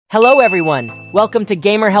Hello everyone, welcome to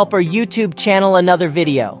Gamer Helper YouTube channel another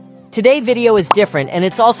video. Today's video is different and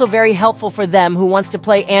it's also very helpful for them who wants to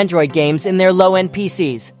play Android games in their low-end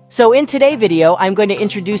PCs. So in today's video, I'm going to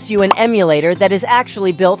introduce you an emulator that is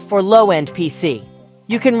actually built for low-end PC.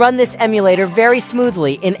 You can run this emulator very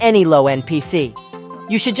smoothly in any low-end PC.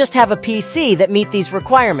 You should just have a PC that meet these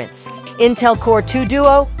requirements. Intel Core 2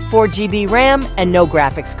 Duo, 4GB RAM, and no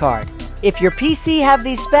graphics card. If your PC have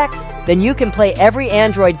these specs, then you can play every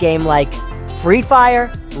Android game like Free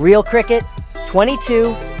Fire, Real Cricket,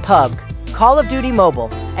 22, PUBG, Call of Duty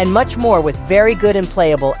Mobile, and much more with very good and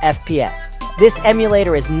playable FPS. This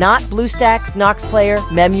emulator is not BlueStacks, Nox Player,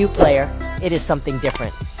 Memu Player. It is something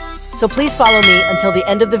different. So please follow me until the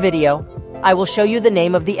end of the video. I will show you the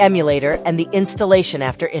name of the emulator and the installation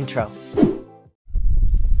after intro.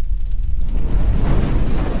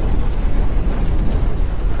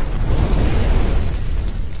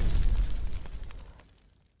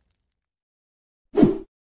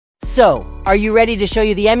 So, are you ready to show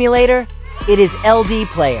you the emulator? It is LD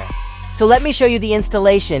Player. So let me show you the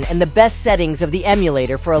installation and the best settings of the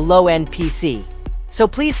emulator for a low-end PC. So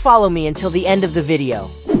please follow me until the end of the video.